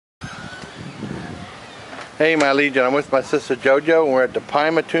Hey, my Legion, I'm with my sister JoJo, and we're at the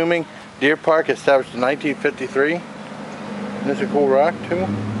Pymatuning Deer Park, established in 1953. And this is a cool rock, too.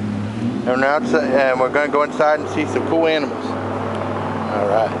 And we're outside, and we're going to go inside and see some cool animals. All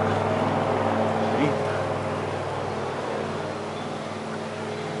right.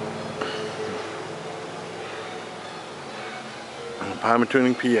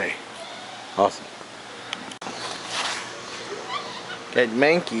 Pymatuning, PA. Awesome. Got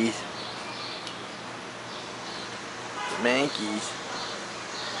monkeys. Monkeys.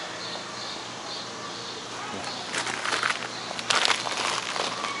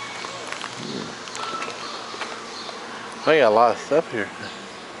 I got a lot of stuff here.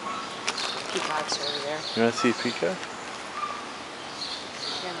 Peacocks over there. You want to see a peacock? Yeah,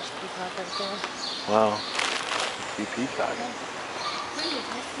 there's a peacock right there. Wow. See peacock.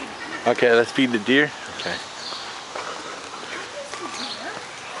 Okay, let's feed the deer. Okay.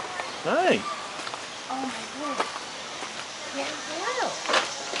 Hi. Oh my goodness. Yeah, hello.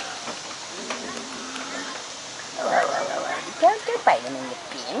 Don't bite him in the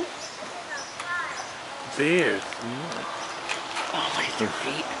pin. Bears. Oh, look at their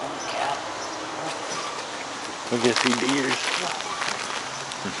feet. Holy cow. Look at see deers.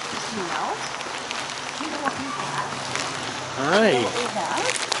 No. Do you know what we have? Hi. Do you know what we have?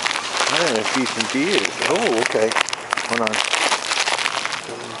 I'm gonna feed some deers. Oh, okay. Hold on.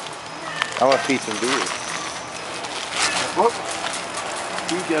 I want to feed some deers. Whoop.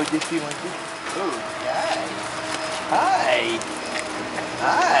 Here you go. Just feed one too. Oh, hi.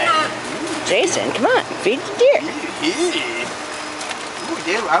 Hi. Jason, come on. Feed the deer. Ooh,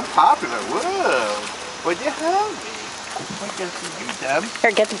 damn, I'm popular. Whoa. Would you have me? I'm gonna feed you, Deb.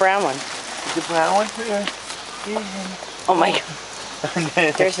 Here, get the brown one. The brown one here. Oh my god.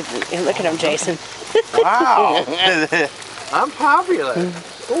 There's a, look at him, Jason. Wow. I'm popular.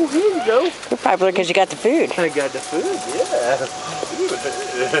 Oh, here you go. You're popular because you got the food. I got the food, yeah.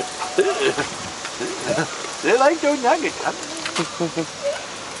 They like those nuggets.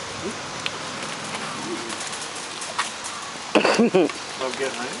 I'm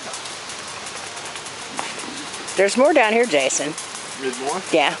getting hungry. There's more down here, Jason. There's more?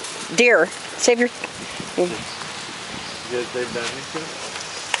 Yeah. Deer. Save your... You guys save down here too?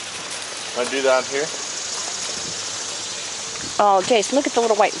 Want to do down here? Oh, Jason, look at the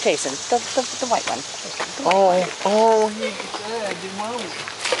little white... Jason, the white one. Oh, he's sad.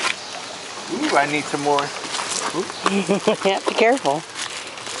 Ooh, I need some more. Yeah, be careful.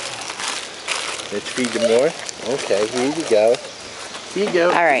 Let's feed them more. Okay, here you go. Here you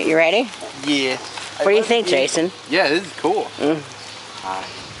go. All right, you ready? Yeah. What do you think, Jason? Yeah, this is cool. Look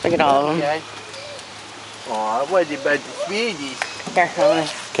at all of them. Aw, what about the sweeties? Here, I'm gonna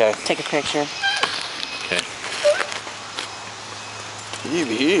Okay. take a picture. Okay.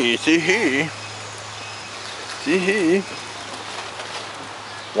 See here. See here.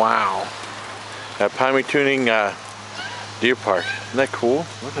 Wow. At Pymatuning Deer Park. Isn't that cool?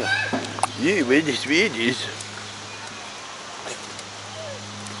 Look at that. Yeah, where's the sweeties?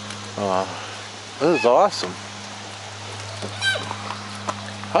 This is awesome.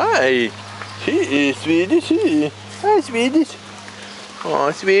 Hi. Hey, Swedish. Hi, Swedish.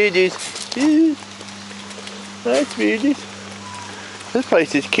 Oh, Swedish. Hi, Swedish. This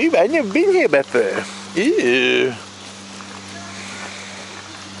place is cute. I've never been here before. Ew.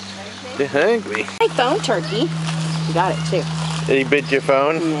 They're hungry. Hey, phone turkey. You got it, too. Did he bit your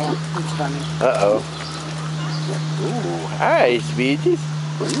phone? Yeah, it's funny. Uh-oh. Ooh, hi, Swedish.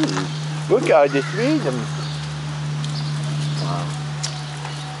 Ooh. Look, I just feed them. Wow.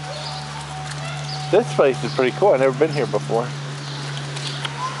 This place is pretty cool. I've never been here before.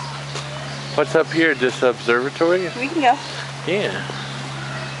 What's up here? This observatory? We can go. Yeah.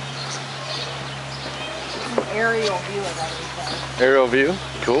 An aerial view of everything. Aerial view?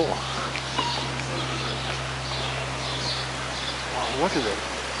 Cool. Oh, look at it.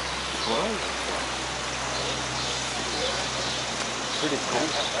 Wow. Pretty cool.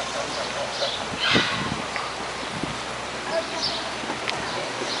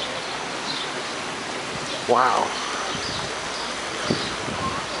 Wow.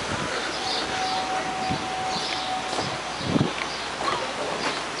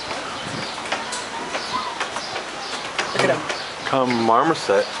 Look at him. Come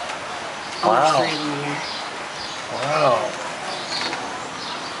marmoset. Wow. Wow.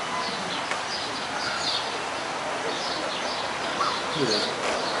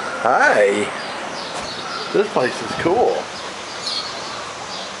 Hi. This place is cool.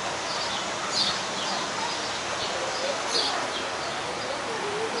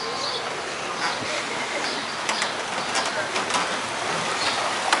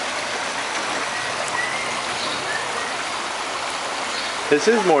 This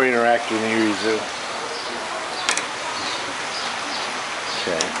is more interactive than Erie Zoo.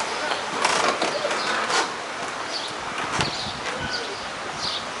 Okay.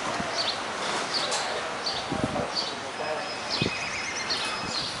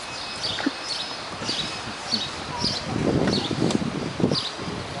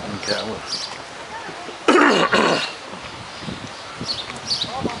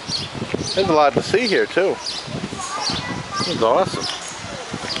 There's a lot to see here too. It's awesome.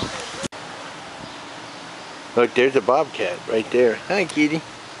 Look, there's a bobcat right there. Hi, kitty.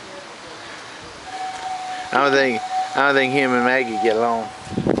 I don't think him and Maggie get along.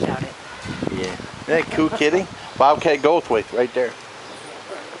 Doubt it. Yeah. Isn't that cool, kitty? Bobcat Goldthwait right there.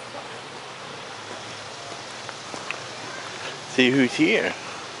 See who's here.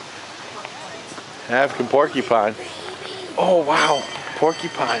 African porcupine. Oh wow,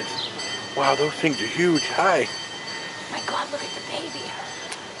 porcupines. Wow, those things are huge. Hi. Oh my God, look at the baby.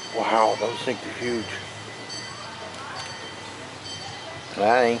 Wow, those things are huge.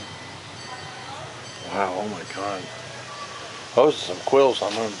 Hi. Wow, oh my God. Those are some quills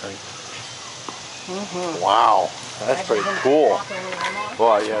on them things. Wow, that's pretty cool.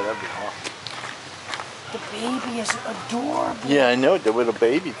 Wow, yeah, that'd be awesome. The baby is adorable. Yeah, I know, the little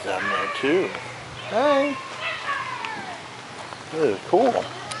baby's down there too. Hi. That is cool.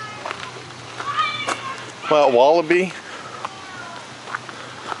 Well, wallaby.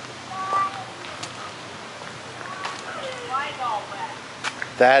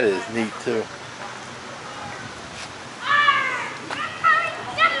 That is neat too.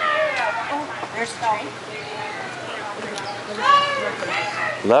 There's the train.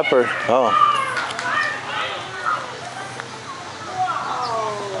 Leopard. Oh.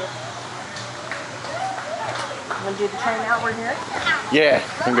 Want to do the train out? We're here? Yeah,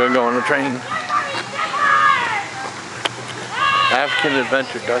 I'm gonna go on the train. African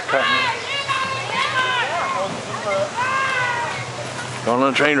Adventure Duck Hunting. Going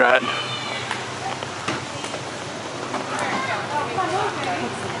on a train ride.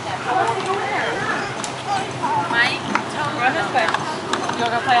 Mike, run this way. You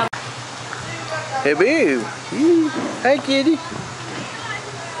want to play on? Hey, boo. Hi, kitty.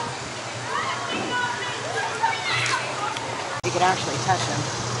 You could actually touch him.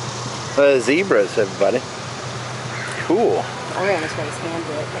 Zebras, everybody. Cool. Oh yeah, that's what his hand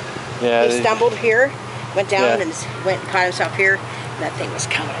did. Yeah. He stumbled here, went down, Yeah. and went and caught himself here. And that thing was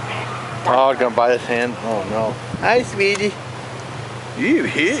coming. Oh, gonna bite his hand. Oh no. Hi, sweetie. You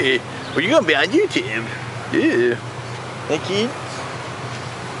here? Well, you're gonna be on YouTube. Yeah. Thank you.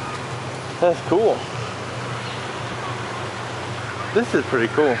 That's cool. This is pretty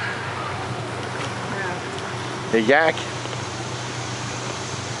cool. Yeah. The yak.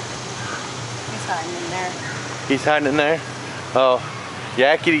 He's hiding in there. He's hiding in there. Oh,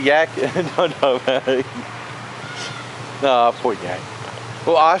 yakety yak. Don't know about it. No, poor yak.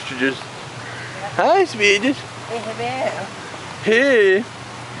 Well, ostriches. Hi, sweeties. Hey, hello. Hey.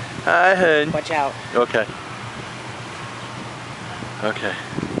 Hi, hun. Watch out. Okay. Okay.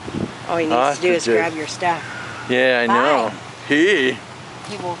 All he needs to do is Ostriches. grab your stuff. Yeah, I know. Hey.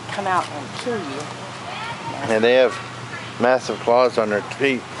 He will come out and kill you. And they have massive claws on their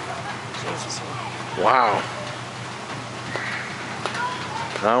feet. Jesus. Wow.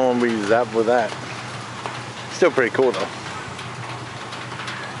 I don't want to be zapped with that. Still pretty cool though.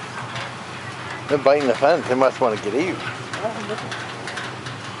 They're biting the fence. They must want to get you.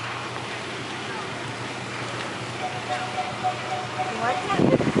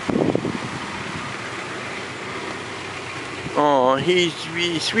 Oh, he's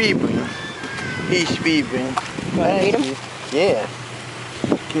sweeping. He's sweeping. You want to feed him? Yeah.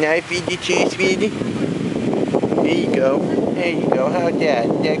 Can I feed you too, sweetie? There you go. There you go. How's that?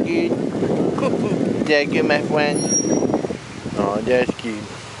 Is that good? Is that good, my friend? Oh, that's cute.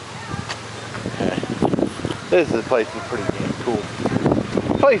 Okay. This place is pretty damn cool.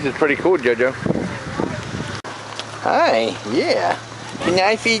 This place is pretty cool, Jojo. Hi. Yeah. Can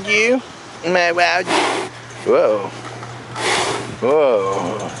I feed you? My wow. Whoa.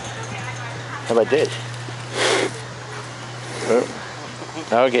 Whoa. How about this? Oh.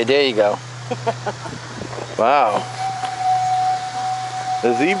 Okay, there you go. Wow.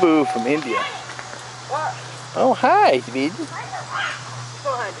 The zebu from India. Oh, hi, sweetie.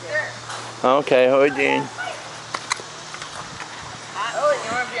 Okay, hold on. Oh,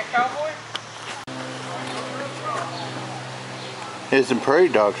 you want to be a cowboy? There's some prairie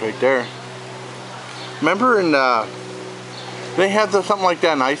dogs right there. Remember in, they have something like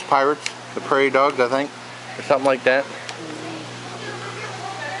that in Ice Pirates? The prairie dogs, I think? Or something like that.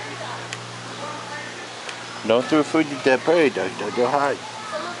 Don't throw food at that prairie dog. They'll go hide.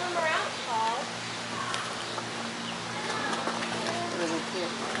 Some of them are out, Paul.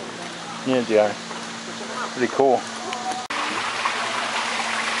 Yeah, they are. Pretty cool.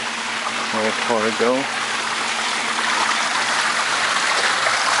 Where's Cora go?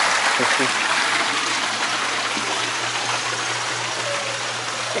 Let's see.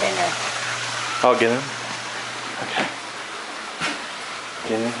 Get in there. I'll get him. Okay.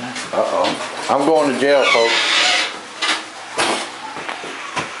 Get in there. Uh-oh. I'm going to jail, folks.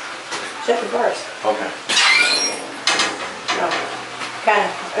 Shut the bars. Okay. No. Kind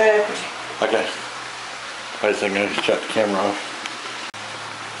of. Okay. Wait a second, I just shut the camera off.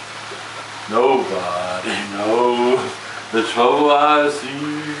 Nobody knows the trouble I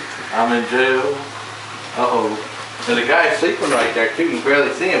see. I'm in jail. Uh-oh. And the guy's sleeping right there too. You can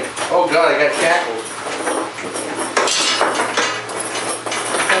barely see him. Oh God, I got shackles.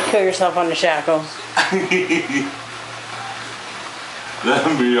 Don't kill yourself on the shackles.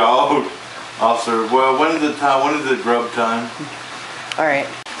 Let me out, officer. Well, when is the time? When is the grub time? All right.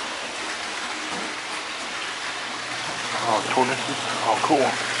 Oh, tortoises. Oh, cool.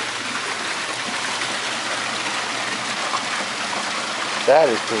 That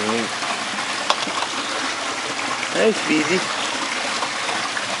is pretty neat. Hey, Speedy.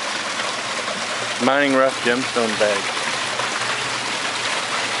 Mining rough gemstone bag.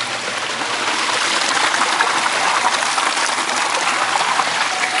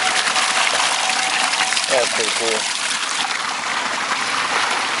 That's pretty cool.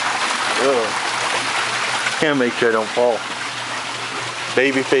 Ugh. Can't make sure I don't fall.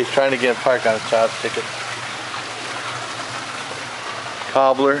 Babyface trying to get a park on a child's ticket.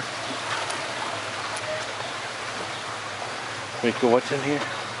 Cobbler. Wait, what's in here?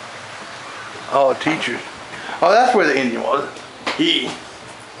 Oh, teacher. Oh, that's where the Indian was.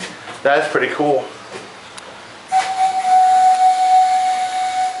 That's pretty cool.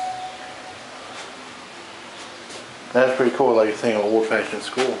 That's pretty cool, like a thing of old-fashioned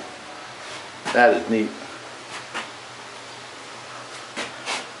school. That is neat.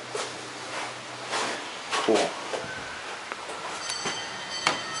 Cool.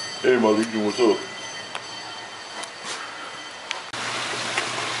 Hey, Malik, what's up?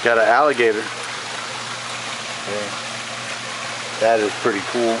 Got an alligator. Okay. That is pretty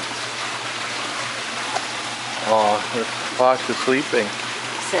cool. Oh, the fox is sleeping.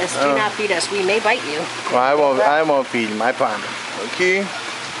 Says, do not feed us. We may bite you. Well, I won't feed him. I promise. Okay.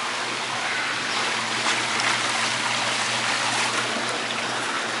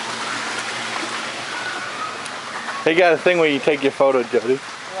 They got a thing where you take your photo, Jody.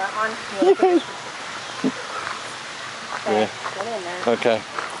 Yeah, on. Okay, Yeah. get in there. Okay.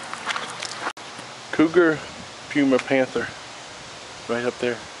 Cougar, Puma, Panther. Right up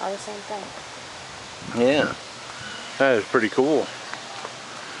there. All the same thing. Yeah. That is pretty cool.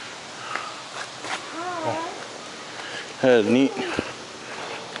 That is neat.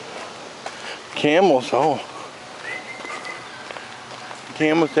 Camels, oh.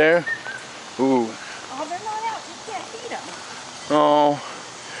 Camels there. Ooh. Oh, they're not out. You can't feed them. Oh.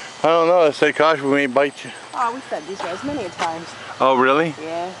 I don't know. Let's say caution, we may bite you. Oh, we fed these guys many a times. Oh, really?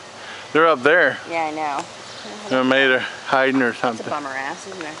 Yeah. They're up there. Yeah, I know. They're made of hiding or It's a something. bummer ass,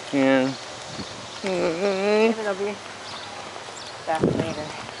 isn't it? Yeah. Maybe they'll be back later.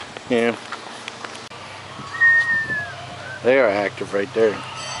 Yeah. They are active right there.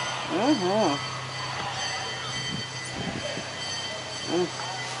 Mm-hmm.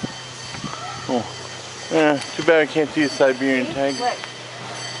 Oh. Yeah, too bad I can't see the Siberian tiger. Look,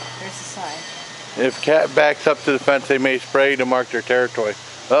 there's the sign. If cat backs up to the fence, they may spray to mark their territory.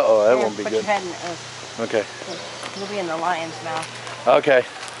 Uh-oh, that won't be Put good. your head in, Okay. you'll be in the lion's mouth. Okay.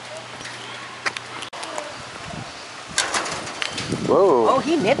 Whoa. Oh,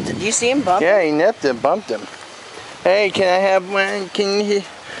 he nipped it. Do you see him bump? Yeah, he nipped him, bumped him. Hey, can I have one? Can you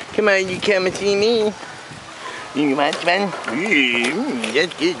come on? You come and see me? You want one?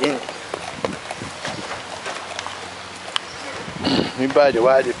 That's good, isn't it? We buy the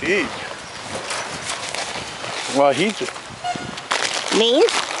wider feed. Well, he's Me?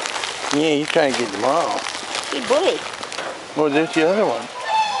 yeah, he's trying to get them all. He bully. Oh, there's the other one.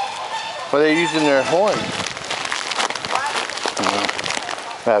 Well, they're using their horns.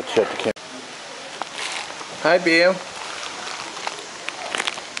 I have to shut the camera. Hi, Bill.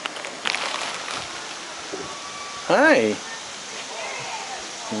 Hi.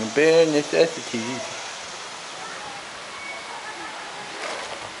 Bare necessities.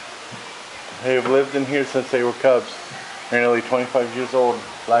 They have lived in here since they were cubs. They're nearly 25 years old.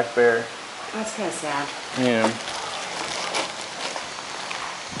 Black bear. That's kind of sad. Yeah.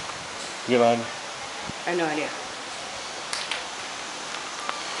 Good on. I have no idea.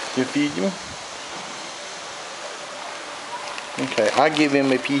 You feed him? Okay, I'll give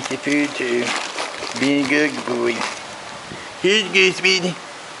him a piece of food too. Being a good boy. Here's good, sweetie.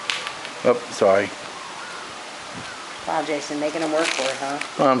 Oh, sorry. Wow, Jason, making him work for it, huh?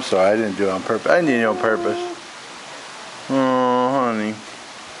 Oh, I'm sorry, I didn't do it on purpose. I didn't do it on purpose. Oh, honey.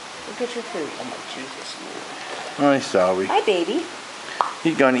 Look at your food. Oh my Jesus. I'm sorry. Hi, baby.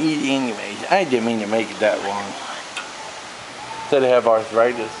 He's gonna eat anyways. I didn't mean to make it that long. Said I have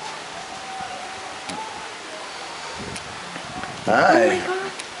arthritis. Hi. Oh my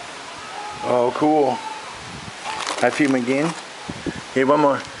God. Oh, cool. I feed him again. Here, one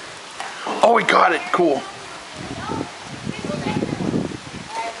more. Oh, he caught it. Cool.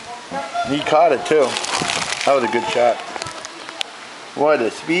 He caught it too. That was a good shot. What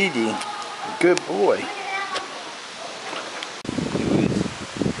a speedy. Good boy.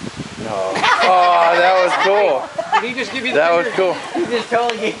 No. Oh, that was cool. Did he just give you the That was finger? cool. He just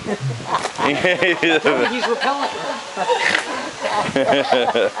told you. He's repellent.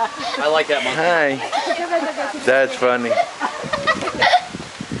 I like that monkey. Hi. That's funny.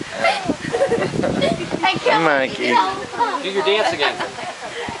 Monkey. Do your dance again.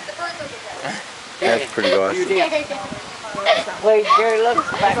 That's pretty awesome. Do your dance. Wait, Jerry, look.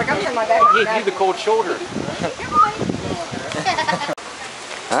 Back. Like I'm from my back. Give you the cold shoulder.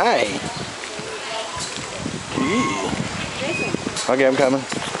 Hi. Gee. Okay, I'm coming.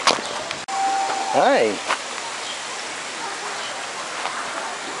 Hi.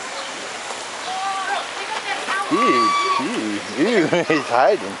 Ew, he's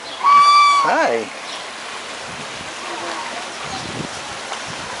hiding. Hi.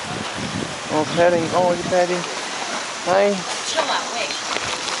 Oh, petting. Oh, you're petting. Hi. Chill out, wait.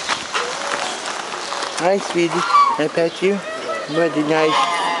 Hi, sweetie. Can I pet you? What a nice.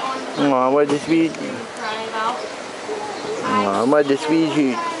 Aw, what a sweet. Aw, what a sweet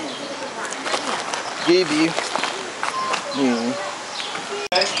hoot. Give you.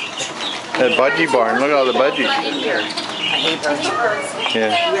 That budgie barn. Look at all the budgies. I hate birds. Yeah.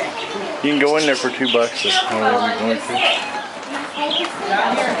 You can go in there for $2, but I don't know if you're going to.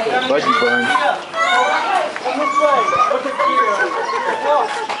 Budgie barn.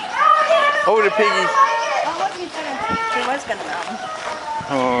 Oh, the piggies. He was gonna mount.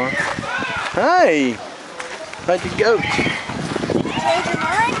 Oh. Hi. How'd you go?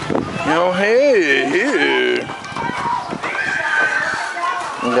 Oh, hey, here.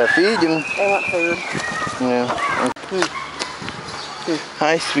 You gotta feed him. They want food. Yeah.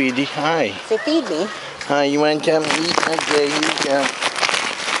 Hi, sweetie. Hi. Say, feed me. Hi, you want to come eat? Okay, here you go.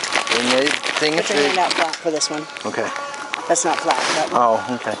 And thing Put your hand out flat for this one. Okay. That's not flat. That one.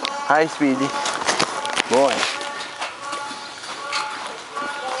 Oh, okay. Hi, sweetie. Boy.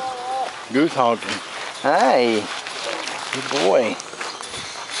 Goose honking. Hi. Good boy.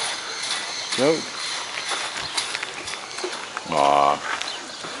 Nope. Aw.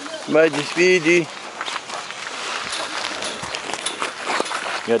 Budgie, Speedy.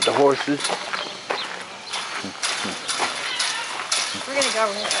 Got the horses. We're gonna go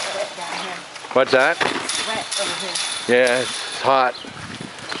over here. It's wet down here. What's that? It's wet over here. Yeah, it's hot.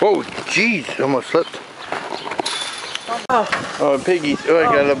 Oh, jeez, almost slipped. Oh, piggies. Oh, I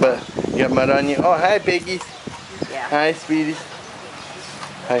got a little bit. You got mud on you. Oh, hi, piggies. Yeah. Hi, sweeties.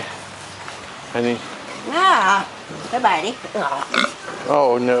 Hi. Honey. Ah. Hey, buddy.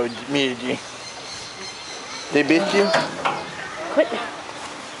 Oh, no, Meiji. They bit you? Quit.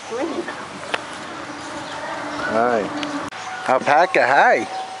 Hi. Alpaca, hi.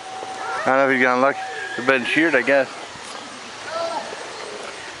 I don't know if he's gonna look. They've been sheared, I guess.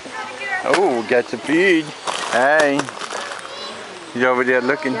 Oh, got some feed. Hey. He's over there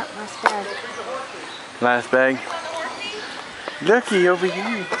looking. Yep, last bag. Last bag. Looky over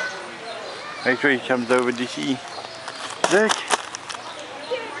here. Make sure he comes over to see. Look.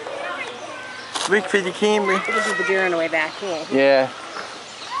 Look for the camera. This is the deer on the way back. Yeah.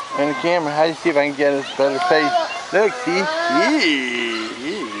 And the camera. How do you see if I can get a better face? Look, see?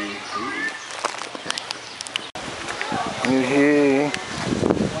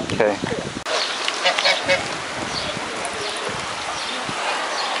 Okay.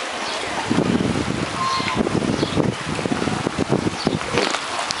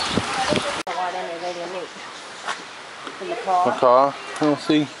 Macaw? Let's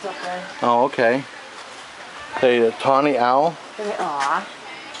see. Oh, okay. Say the tawny owl. Aw.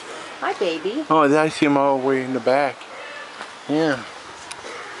 Hi, baby. Oh, I see him all the way in the back. Yeah.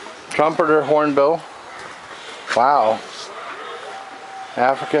 Trumpeter hornbill. Wow.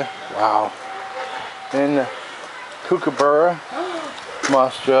 Africa. Wow. And the kookaburra from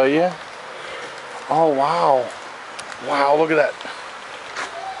Australia. Oh, wow. Wow, look at that.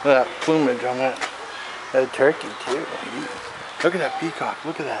 Look at that plumage on that. That turkey, too. Look at that peacock.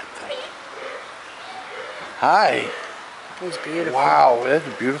 Look at that thing. Hi. He's beautiful. Wow, that's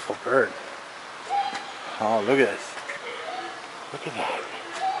a beautiful bird. Oh, look at this. Look at that.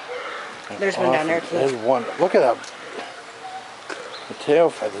 That's There's one down there, too. There's one. Look at that. The tail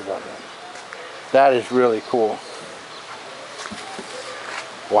feathers on them. That is really cool.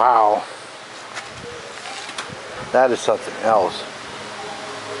 Wow. That is something else.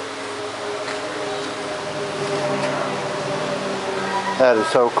 That is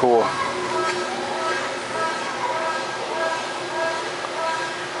so cool.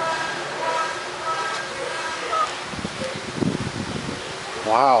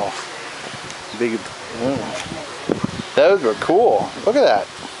 Wow. Big. Those were cool. Look at that.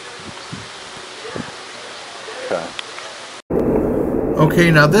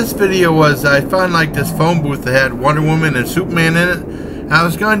 Okay, now this video was, I found like this phone booth that had Wonder Woman and Superman in it. I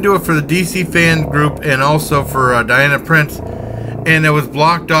was going to do it for the DC fan group and also for Diana Prince. And it was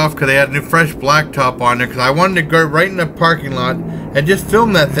blocked off because they had a new fresh blacktop on there. Because I wanted to go right in the parking lot and just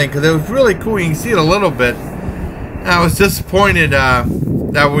film that thing because it was really cool. You can see it a little bit. And I was disappointed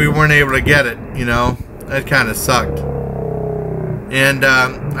that we weren't able to get it, you know. That kind of sucked. And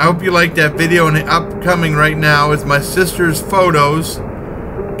I hope you liked that video. And upcoming right now is my sister's photos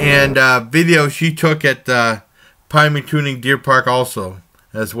and video she took at Pymatuning Deer Park also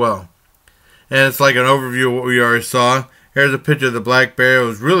as well. And it's like an overview of what we already saw. Here's a picture of the black bear. It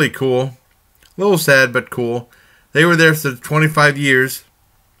was really cool. A little sad, but cool. They were there for 25 years.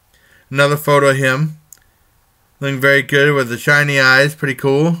 Another photo of him. Looking very good with the shiny eyes. Pretty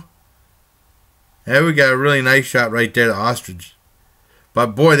cool. And we got a really nice shot right there, the ostrich.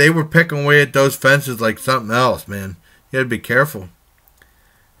 But boy, they were picking away at those fences like something else, man. You gotta be careful.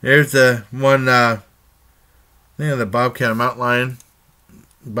 There's the one, the bobcat, mountain lion.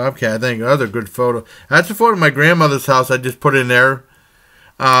 Bobcat, I think, another good photo. That's a photo of my grandmother's house I just put in there.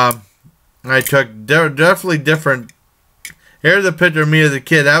 I took definitely different. Here's a picture of me as a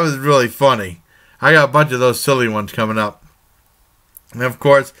kid. That was really funny. I got a bunch of those silly ones coming up. And of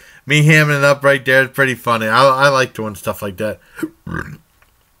course, me hamming it up right there is pretty funny. I like doing stuff like that. And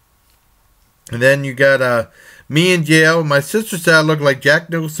then you got me in jail. My sister said I look like Jack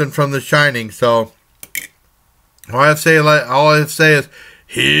Nicholson from The Shining. So all I have to say is,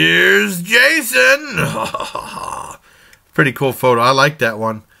 here's Jason. Pretty cool photo. I like that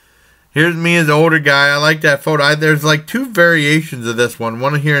one. Here's me as an older guy. I like that photo. There's like two variations of this one.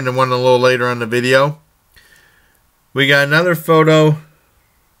 One here and the one a little later on the video. We got another photo. I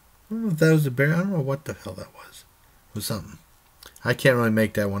don't know if that was a bear. I don't know what the hell that was. It was something. I can't really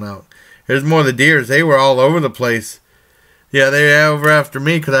make that one out. Here's more of the deers. They were all over the place. Yeah, they were over after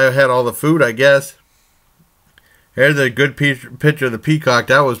me because I had all the food, I guess. Here's a good picture of the peacock.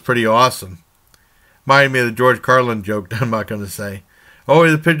 That was pretty awesome. Reminded me of the George Carlin joke I'm not going to say. Oh,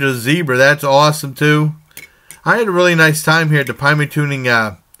 here's a picture of the zebra. That's awesome, too. I had a really nice time here at the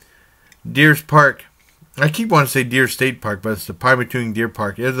Pymatuning Deer Park. I keep wanting to say Deer State Park, but it's the Pymatuning Deer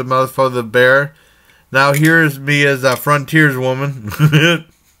Park. Here's the mother photo of the bear. Now here's me as a frontiers woman.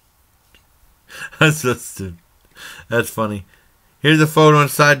 That's funny. Here's a photo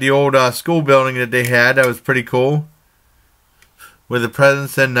inside the old school building that they had. That was pretty cool. With the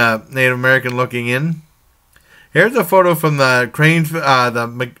presidents and Native American looking in. Here's a photo from the Cranes.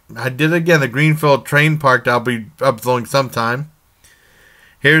 I did again the Greenfield Train Park that I'll be uploading sometime.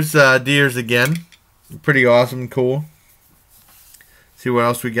 Here's deers again. Pretty awesome, cool. See what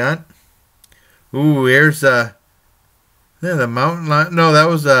else we got. Ooh, here's the mountain lion. No, that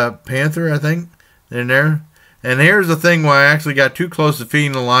was a panther, I think, in there. And here's the thing where I actually got too close to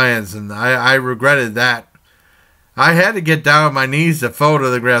feeding the lions, and I regretted that. I had to get down on my knees to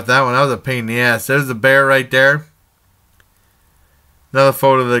photograph that one. That was a pain in the ass. There's the bear right there. Another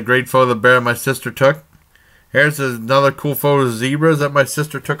photo of the great photo of the bear my sister took. Here's another cool photo of zebras that my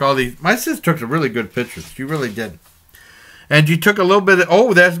sister took all these. My sister took some really good pictures. She really did. And she took a little bit of,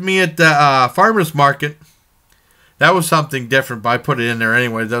 oh, that's me at the farmer's market. That was something different, but I put it in there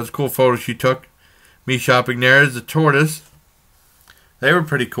anyway. That was a cool photo she took. Me shopping there. There's the tortoise. They were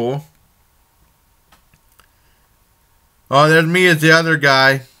pretty cool. Oh, there's me as the other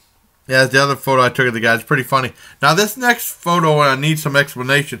guy. Yeah, that's the other photo I took of the guy. It's pretty funny. Now, this next photo, I need some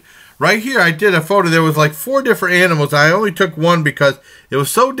explanation. Right here, I did a photo. There was like 4 different animals. I only took one because it was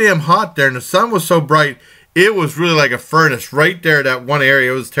so damn hot there, and the sun was so bright. It was really like a furnace right there, that one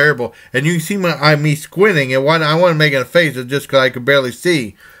area. It was terrible. And you can see me squinting, and I wasn't making a face. It's just because I could barely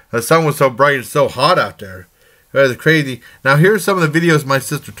see. The sun was so bright and so hot out there. It was crazy. Now, here's some of the videos my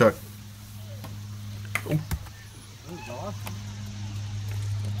sister took.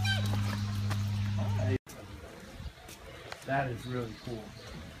 That is really cool.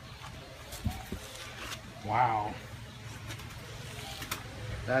 Wow.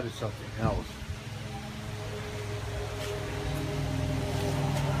 That is something else.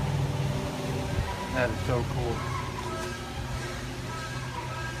 That is so cool.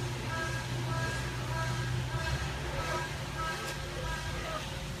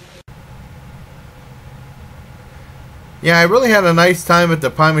 Yeah, I really had a nice time at the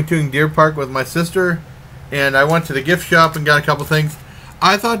Pymatuning Deer Park with my sister, and I went to the gift shop and got a couple things.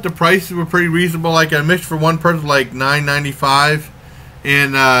 I thought the prices were pretty reasonable. Like I missed for one person like $9.95,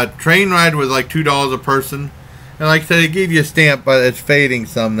 and train ride was like $2 a person. And like I said, it gave you a stamp, but it's fading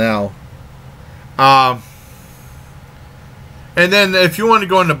some now. And then if you want to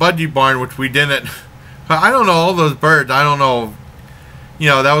go in the Budgie Barn, which we didn't, but I don't know, all those birds, I don't know, you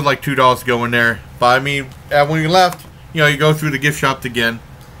know, that was like $2 to go in there. But I mean, when we left, you know, you go through the gift shop again,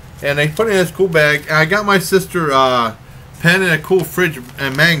 and they put it in this cool bag. I got my sister pen and a cool fridge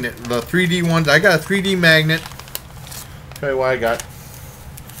and magnet, the 3D ones. I got a 3D magnet. Tell you what I got.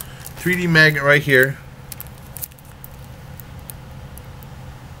 3D magnet right here.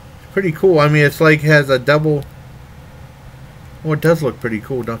 It's pretty cool. I mean, it's like has a double. Oh, it does look pretty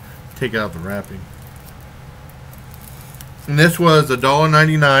cool. Don't take out the wrapping. And this was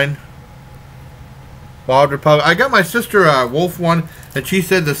 $1.99. Wild Republic. I got my sister a wolf one, and she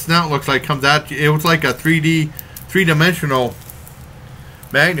said the snout looks like comes out. It was like a 3D-dimensional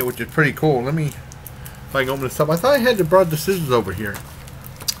magnet, which is pretty cool. Let me, if I can open this up. I thought I had to brought the scissors over here.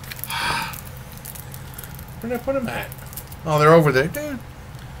 Where did I put them at? Oh, they're over there. Dude.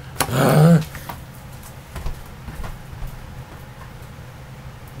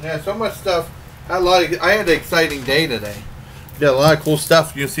 Yeah, so much stuff. I had an exciting day today. Did a lot of cool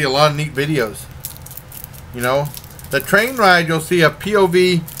stuff. You'll see a lot of neat videos. You know, the train ride, you'll see a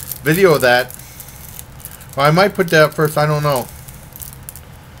POV video of that. Well, I might put that up first. I don't know.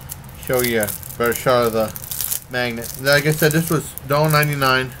 Show you a better shot of the magnet. Like I said, this was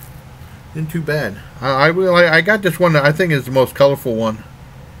 $1.99. Isn't too bad. I got this one that I think is the most colorful one.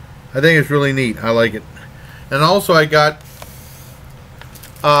 I think it's really neat. I like it. And also I got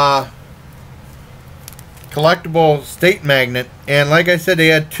collectible state magnet, and like I said, they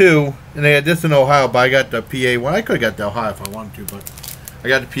had two, and they had this in Ohio, but I got the PA one. I could have got the Ohio if I wanted to, but I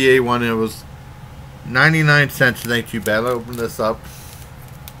got the PA one, and it was 99 cents. It ain't too bad. I'll open this up,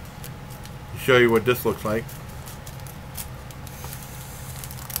 show you what this looks like.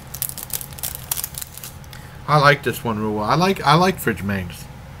 I like this one real well. I like fridge magnets.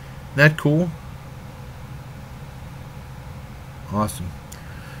 Isn't that cool? Awesome.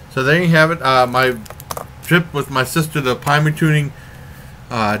 So there you have it. My trip with my sister to the Pymatuning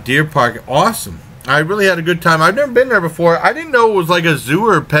Deer Park. Awesome. I really had a good time. I've never been there before. I didn't know it was like a zoo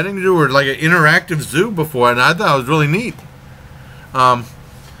or a petting zoo or like an interactive zoo before, and I thought it was really neat.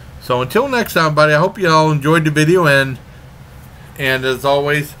 So until next time, buddy, I hope you all enjoyed the video, and as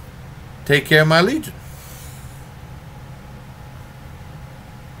always, take care of my legion.